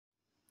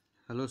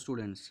Hello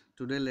students,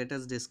 today let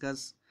us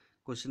discuss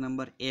question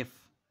number F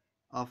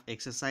of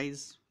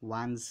exercise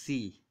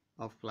 1C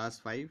of class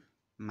 5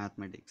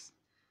 mathematics.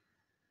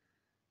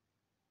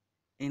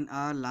 In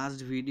our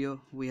last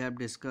video we have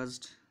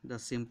discussed the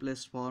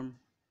simplest form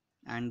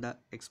and the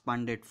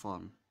expanded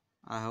form.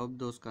 I hope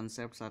those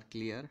concepts are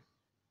clear.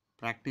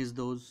 Practice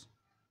those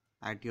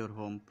at your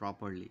home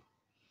properly.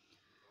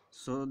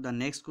 So the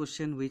next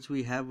question which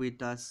we have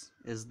with us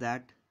is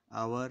that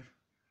our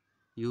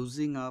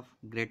using of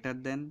greater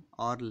than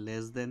or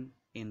less than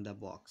in the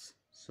box.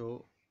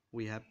 So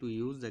we have to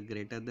use the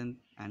greater than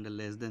and the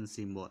less than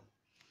symbol.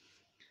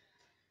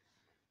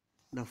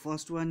 The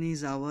first one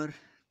is our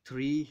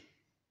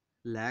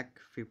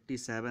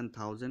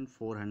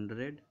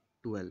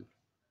 3,57,412.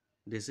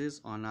 This is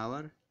on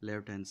our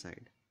left hand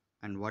side.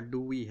 And what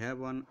do we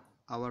have on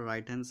our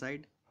right hand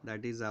side?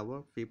 That is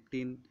our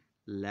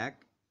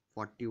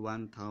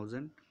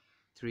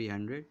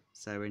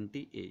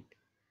 15,41,378.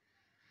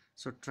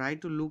 So try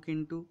to look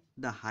into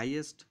the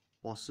highest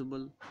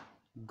possible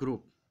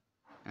group,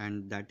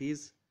 and that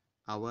is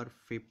our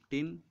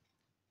 15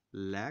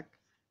 lakh,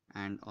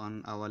 and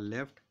on our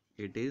left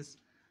it is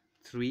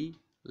 3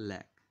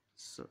 lakh.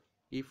 So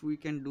if we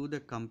can do the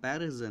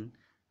comparison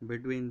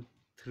between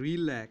 3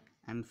 lakh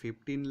and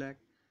 15 lakh,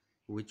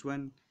 which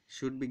one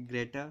should be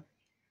greater?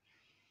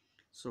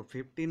 So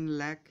 15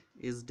 lakh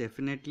is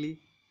definitely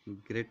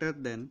greater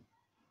than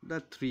the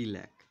 3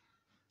 lakh.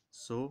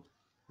 So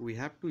we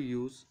have to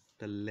use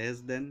the less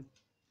than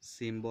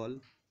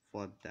symbol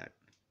for that.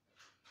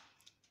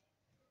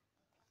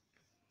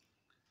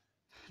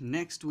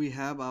 Next we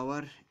have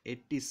our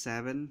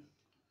 87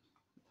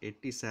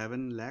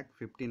 lakh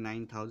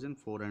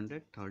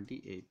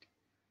 59,438,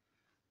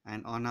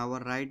 and on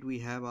our right we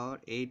have our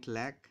 8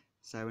 lakh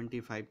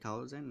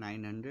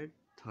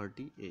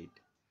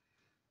 75,938.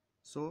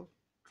 So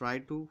try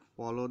to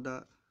follow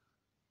the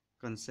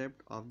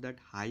concept of that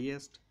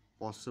highest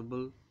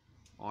possible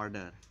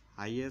order.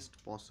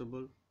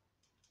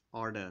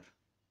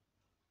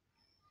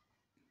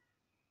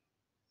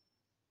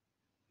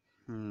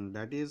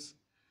 That is,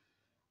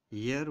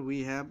 here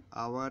we have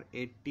our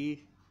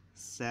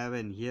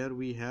 87, here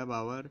we have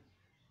our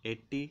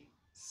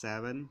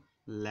 87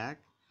 lakh,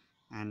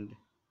 and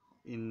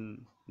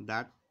in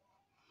that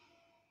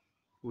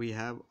we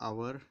have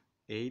our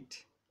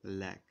 8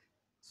 lakh.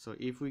 So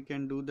if we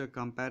can do the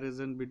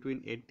comparison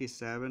between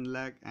 87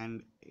 lakh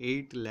and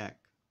 8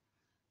 lakh,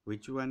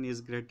 which one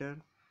is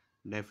greater?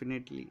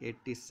 Definitely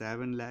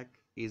 87 lakh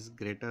is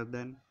greater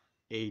than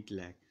 8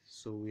 lakh.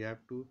 So we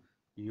have to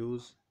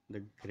use the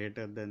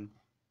greater than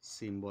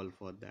symbol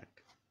for that.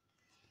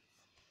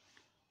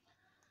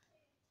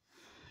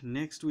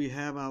 Next we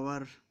have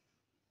our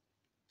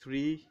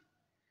 3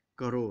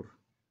 crore,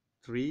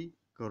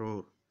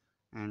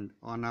 and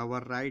on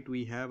our right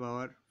we have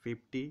our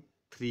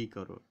 53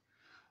 crore.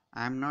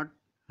 I am not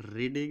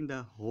reading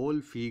the whole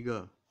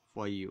figure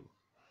for you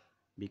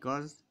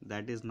because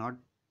that is not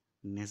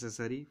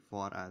necessary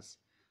for us.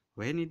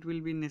 When it will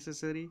be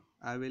necessary,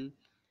 I will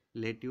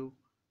let you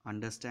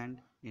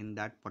understand in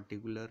that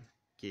particular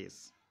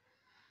case.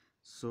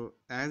 So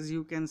as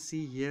you can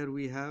see, here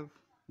we have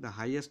the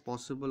highest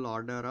possible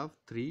order of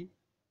 3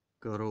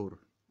 crore,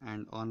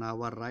 and on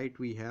our right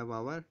we have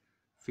our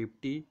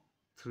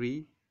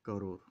 53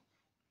 crore.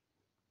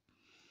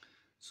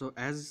 So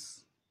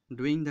as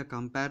doing the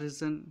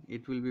comparison,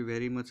 it will be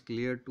very much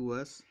clear to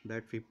us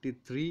that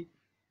 53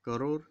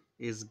 crore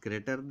is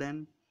greater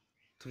than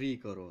 3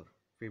 crore.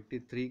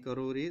 53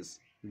 crore is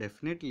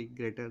definitely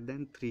greater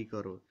than 3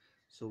 crore.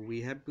 So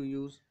we have to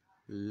use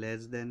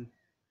less than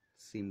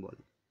symbol.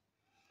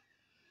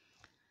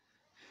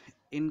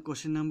 In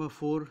question number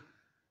 4,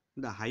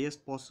 the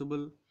highest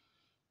possible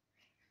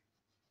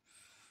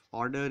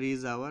order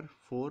is our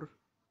 4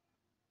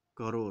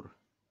 crore,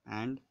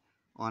 and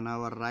on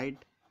our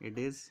right it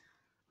is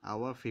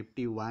our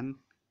 51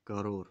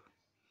 crore.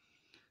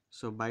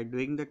 So by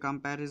doing the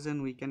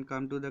comparison, we can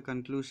come to the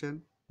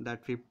conclusion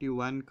that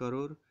 51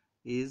 crore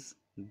is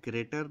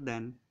greater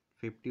than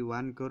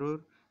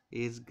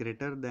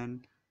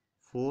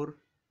 4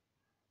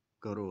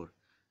 crore.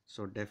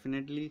 So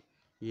definitely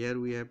here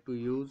we have to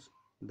use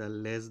the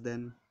less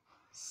than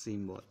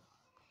symbol.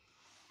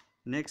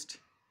 Next,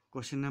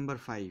 question number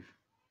 5.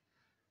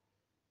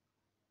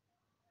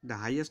 The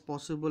highest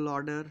possible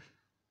order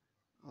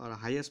or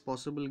highest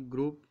possible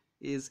group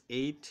is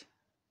 8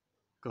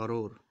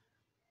 crore.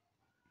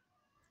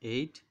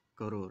 8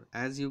 crore.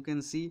 As you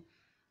can see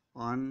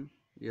on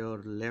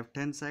your left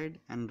hand side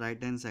and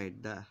right hand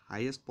side, the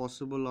highest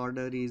possible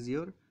order is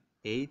your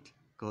 8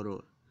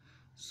 crore.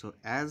 So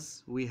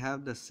as we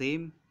have the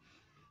same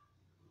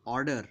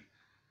order,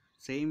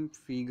 same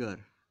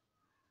figure,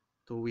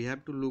 so we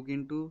have to look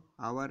into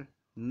our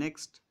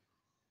next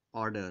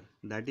order,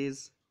 that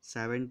is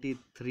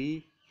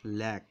 73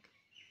 lakh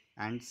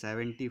and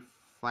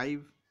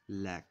 75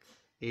 lakh.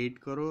 8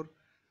 crore,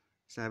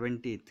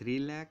 73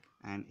 lakh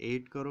and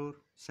 8 crore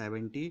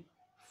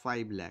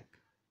 75 lakh.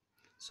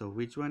 So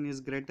which one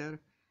is greater?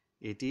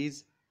 It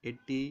is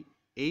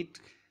 88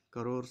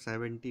 crore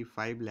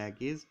 75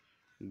 lakh is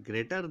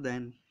greater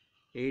than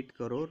 8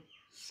 crore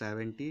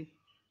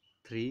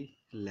 73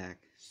 lakh.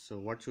 So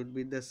what should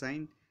be the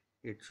sign?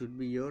 It should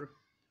be your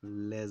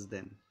less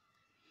than.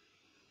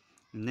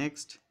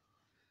 Next,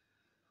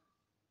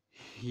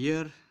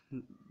 here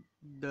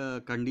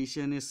the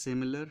condition is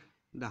similar.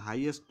 The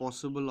highest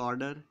possible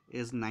order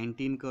is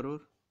 19 crore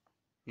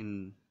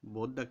in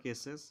both the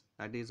cases,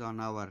 that is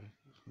on our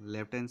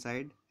left hand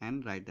side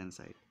and right hand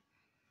side.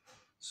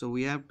 So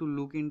we have to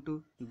look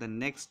into the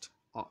next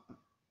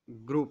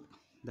group,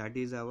 that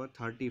is our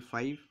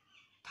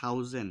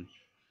 35,000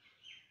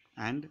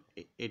 and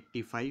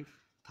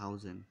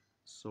 85,000.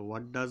 So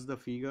what does the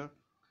figure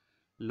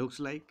looks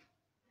like?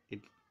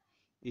 It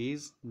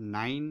is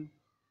 19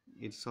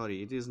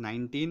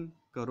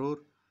 crore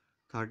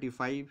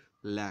 35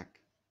 lakh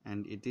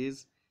and it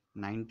is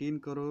 19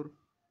 crore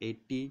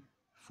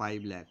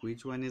 85 lakh.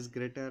 Which one is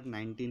greater?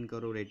 19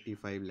 crore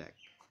 85 lakh.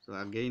 So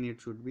again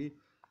it should be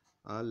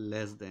a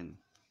less than.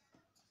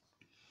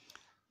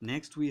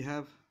 Next we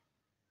have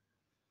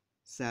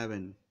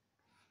 7,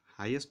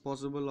 highest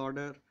possible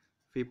order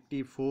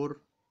 54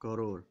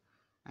 crore,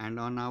 and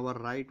on our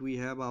right we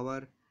have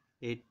our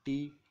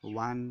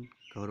 81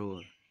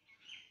 crore.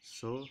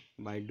 So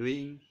by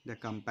doing the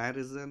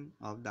comparison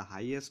of the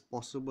highest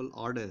possible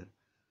order,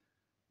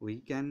 we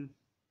can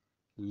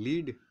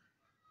lead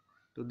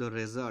to the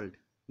result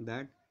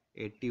that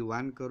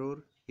 81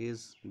 crore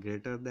is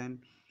greater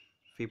than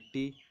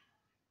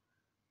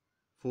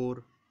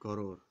 54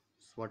 crore.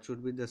 So what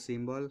should be the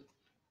symbol?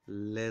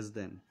 Less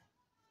than.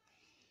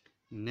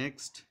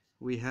 Next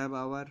we have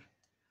our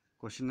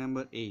question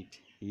number 8.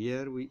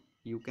 Here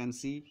you can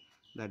see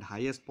that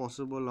highest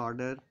possible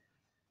order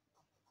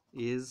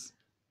is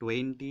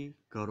 20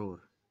 crore.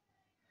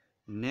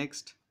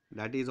 Next,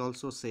 that is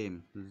also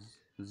same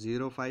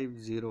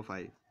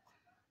 0505.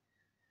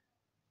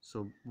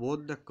 So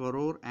both the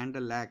crore and the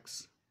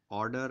lakhs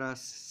order are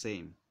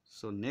same.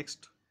 So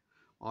next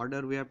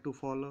order we have to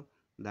follow,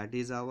 that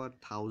is our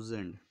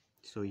 1000.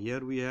 So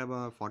here we have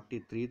our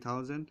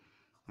 43,000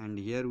 and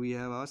here we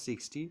have our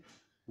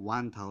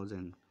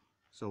 61,000.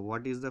 So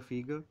what is the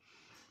figure?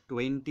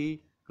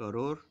 20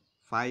 crore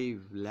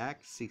 5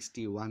 lakh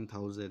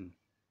 61,000.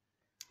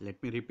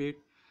 Let me repeat,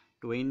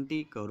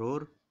 20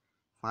 crore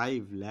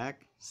 5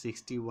 lakh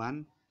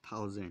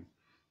 61,000,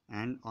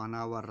 and on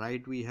our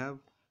right we have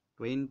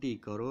 20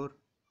 crore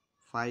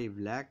 5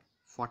 lakh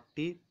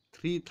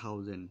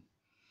 43,000.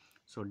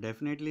 So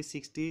definitely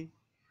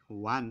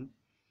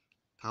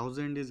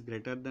 61,000 is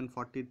greater than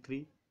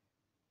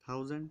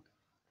 43,000.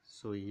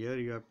 So here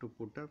you have to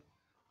put up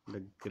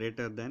the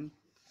greater than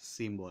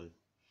symbol.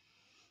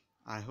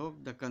 I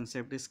hope the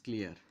concept is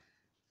clear.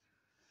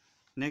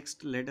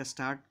 Next, let us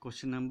start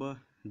question number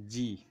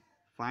G.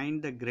 Find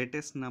the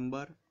greatest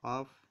number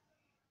of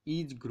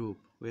each group.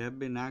 We have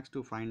been asked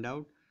to find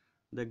out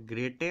the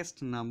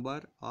greatest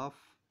number of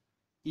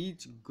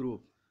each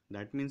group.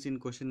 That means in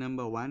question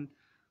number 1,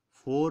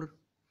 4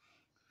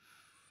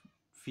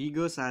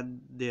 figures are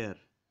there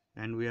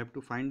and we have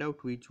to find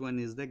out which one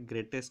is the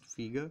greatest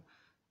figure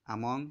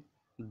among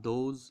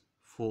those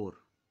 4.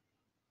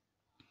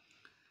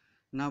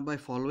 Now by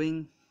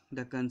following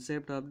the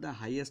concept of the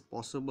highest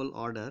possible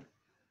order,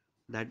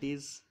 that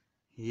is,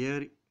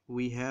 here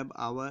we have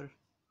our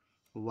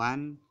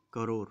 1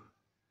 crore.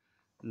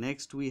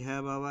 Next we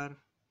have our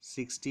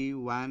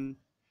 61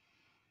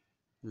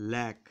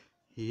 lakh.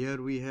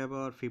 Here we have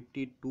our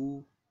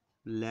 52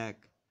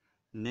 lakh.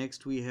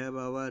 Next we have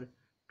our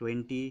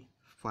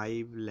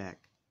 25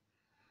 lakh.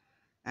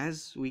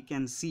 As we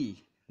can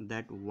see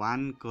that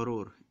 1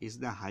 crore is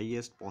the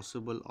highest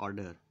possible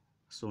order.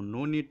 So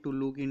no need to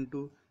look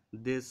into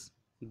this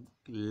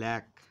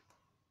lakh.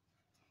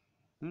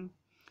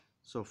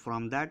 So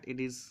from that it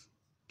is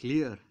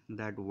clear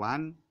that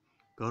 1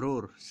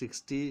 crore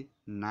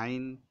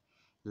 69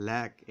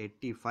 lakh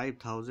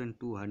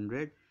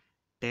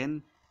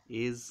 85,210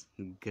 is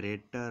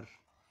greater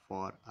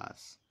for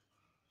us.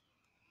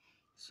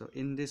 So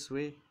in this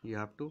way you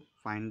have to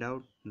find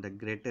out the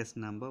greatest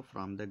number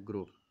from the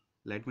group.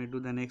 Let me do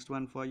the next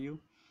one for you.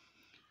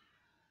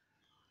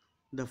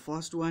 The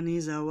first one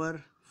is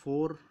our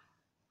 4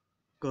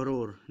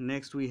 crore.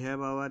 Next we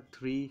have our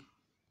 3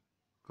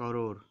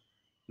 crore.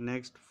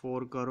 Next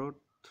 4 crore,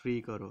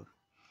 3 crore.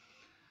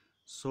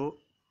 So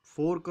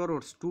 4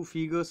 crores, 2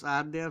 figures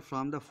are there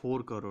from the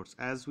 4 crores.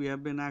 As we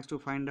have been asked to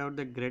find out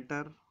the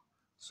greater,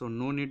 so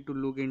no need to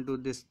look into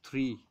this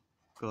 3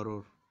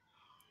 crore.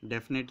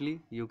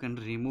 Definitely you can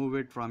remove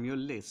it from your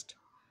list.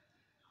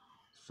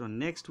 So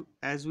next,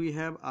 as we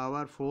have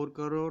our 4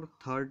 crore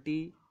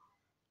 30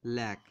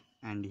 lakh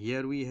and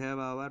here we have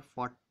our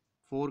 4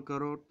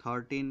 crore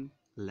 13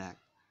 lakh.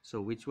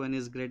 So which one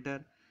is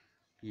greater?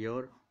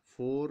 Your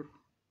 4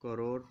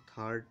 crore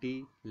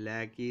 30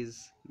 lakh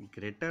is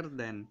greater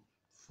than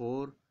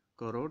 4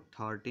 crore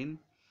 13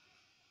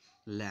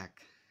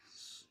 lakh.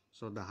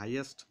 So the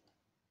highest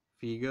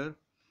figure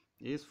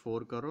is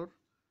 4 crore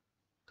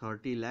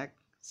 30 lakh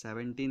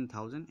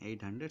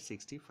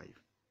 17,865.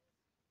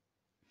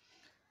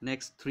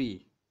 Next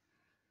 3.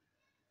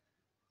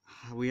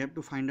 we have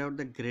to find out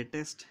the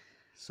greatest.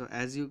 So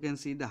as you can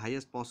see, the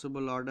highest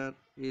possible order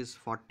is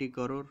 40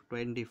 crore,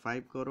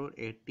 25 crore,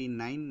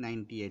 89,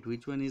 98.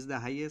 Which one is the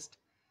highest?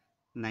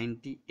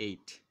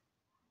 98.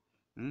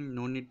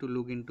 No need to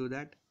look into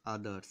that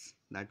others.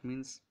 That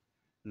means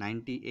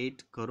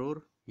 98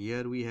 crore.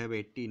 Here we have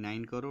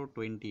 89 crore,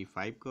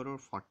 25 crore,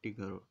 40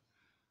 crore.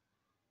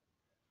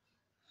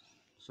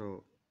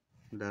 So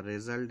the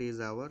result is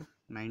our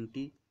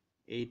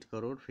 98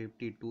 crore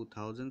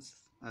 52,000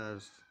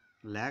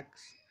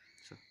 lakhs.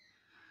 So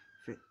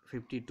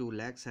 52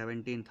 lakh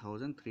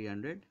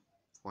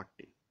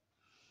 17,340.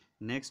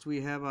 Next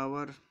we have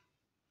our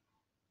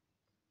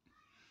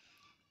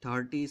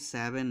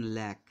 37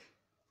 lakh.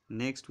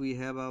 Next we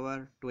have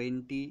our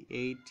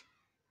 28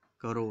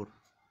 crore.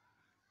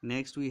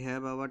 Next we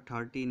have our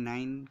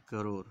 39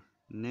 crore.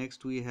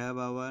 Next we have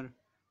our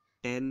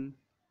 10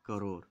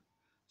 crore.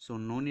 So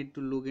no need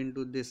to look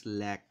into this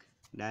lakh.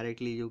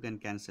 Directly you can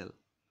cancel.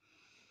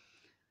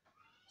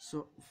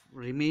 So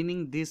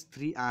remaining these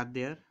three are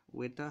there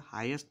with the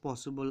highest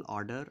possible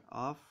order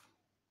of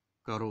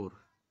crore.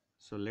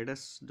 So let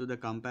us do the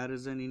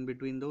comparison in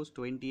between those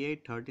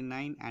 28,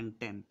 39 and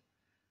 10.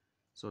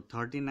 So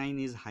 39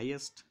 is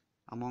highest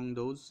among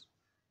those.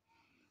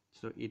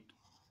 So it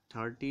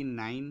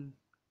 39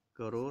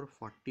 crore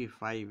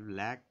 45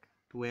 lakh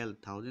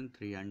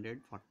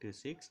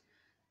 12,346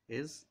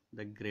 is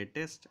the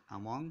greatest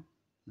among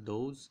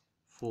those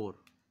four.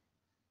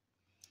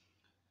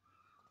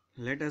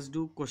 Let us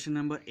do question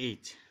number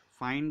 8.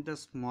 Find the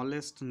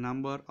smallest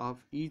number of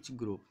each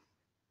group.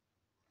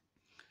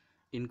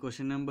 In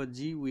question number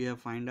G, we have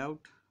find out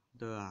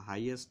the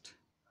highest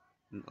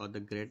or the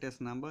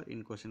greatest number.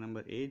 In question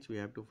number H, we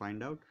have to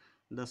find out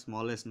the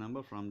smallest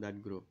number from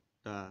that group.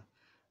 The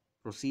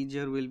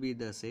procedure will be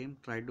the same.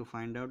 Try to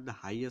find out the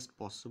highest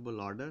possible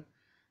order.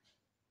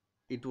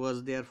 It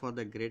was there for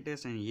the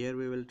greatest, and here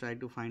we will try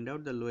to find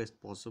out the lowest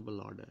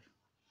possible order.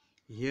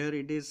 Here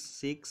it is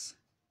 6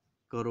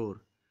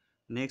 crore.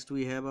 Next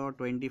we have our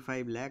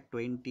 25 lakh,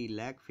 20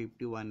 lakh,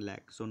 51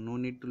 lakh. So no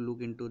need to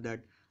look into that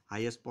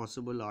highest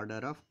possible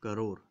order of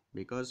crore,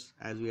 because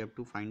as we have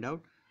to find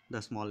out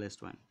the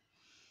smallest one.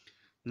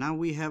 Now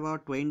we have our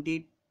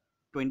 20,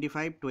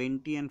 25,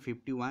 20 and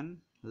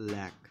 51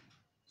 lakh.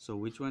 So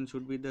which one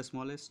should be the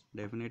smallest?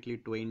 Definitely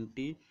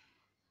 20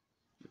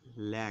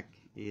 lakh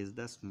is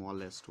the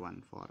smallest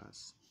one for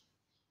us.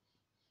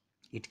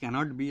 It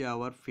cannot be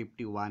our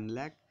 51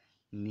 lakh,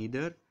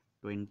 neither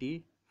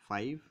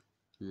 25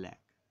 lakh.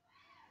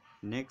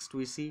 Next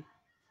we see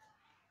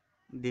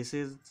this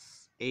is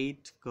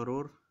 8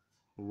 crore,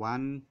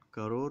 1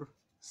 crore,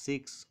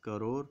 6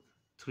 crore,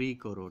 3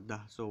 crore.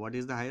 So what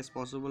is the highest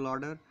possible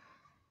order?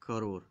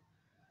 Crore.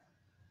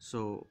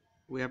 So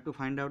we have to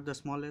find out the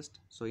smallest.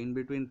 So in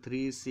between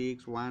 3,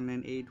 6, 1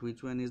 and 8,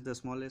 which one is the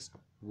smallest?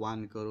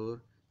 1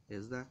 crore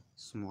is the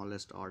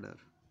smallest order.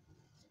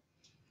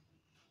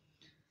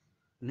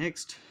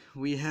 Next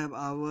we have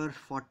our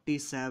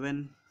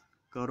 47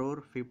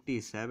 crore,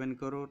 57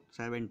 crore,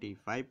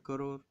 75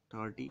 crore,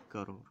 30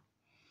 crore.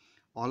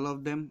 All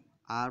of them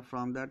are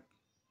from that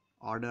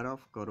order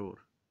of crore.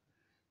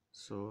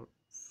 So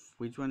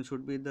which one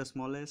should be the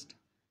smallest?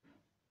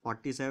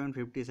 47,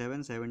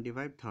 57,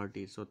 75,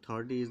 30. So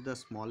 30 is the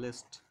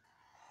smallest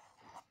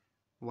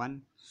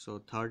one. So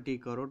 30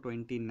 crore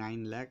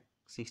 29 lakh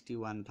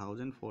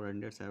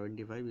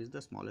 61,475 is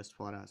the smallest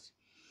for us.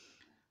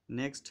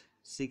 Next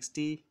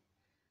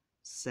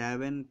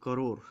 67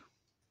 crore.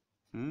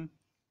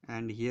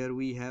 And here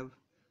we have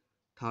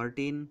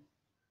 13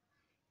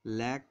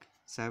 lakh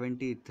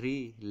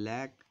 73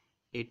 lakh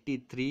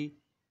 83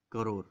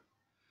 crore.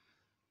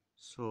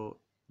 So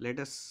let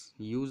us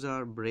use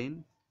our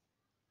brain.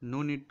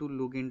 No need to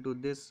look into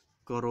this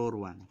crore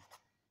one.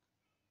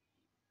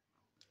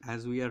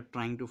 As we are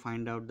trying to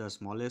find out the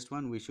smallest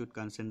one, we should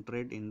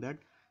concentrate in that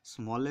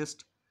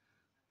smallest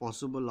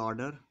possible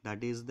order,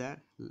 that is the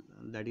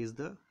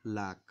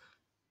lakh.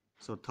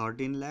 So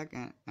 13 lakh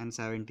and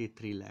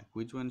 73 lakh.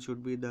 Which one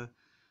should be the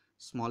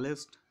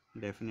smallest?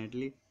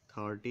 Definitely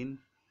 13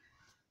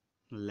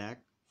 lakh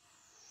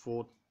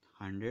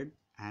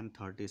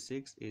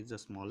 436 is the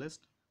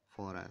smallest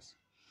for us.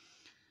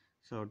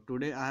 So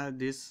today I have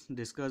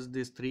discussed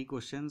these three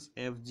questions,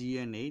 F, G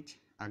and H.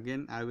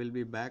 Again I will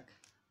be back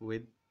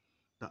with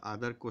the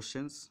other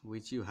questions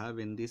which you have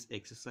in this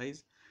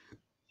exercise,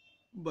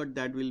 but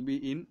that will be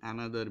in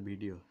another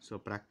video. So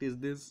practice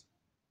this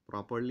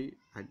properly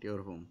at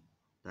your home.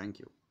 Thank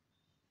you.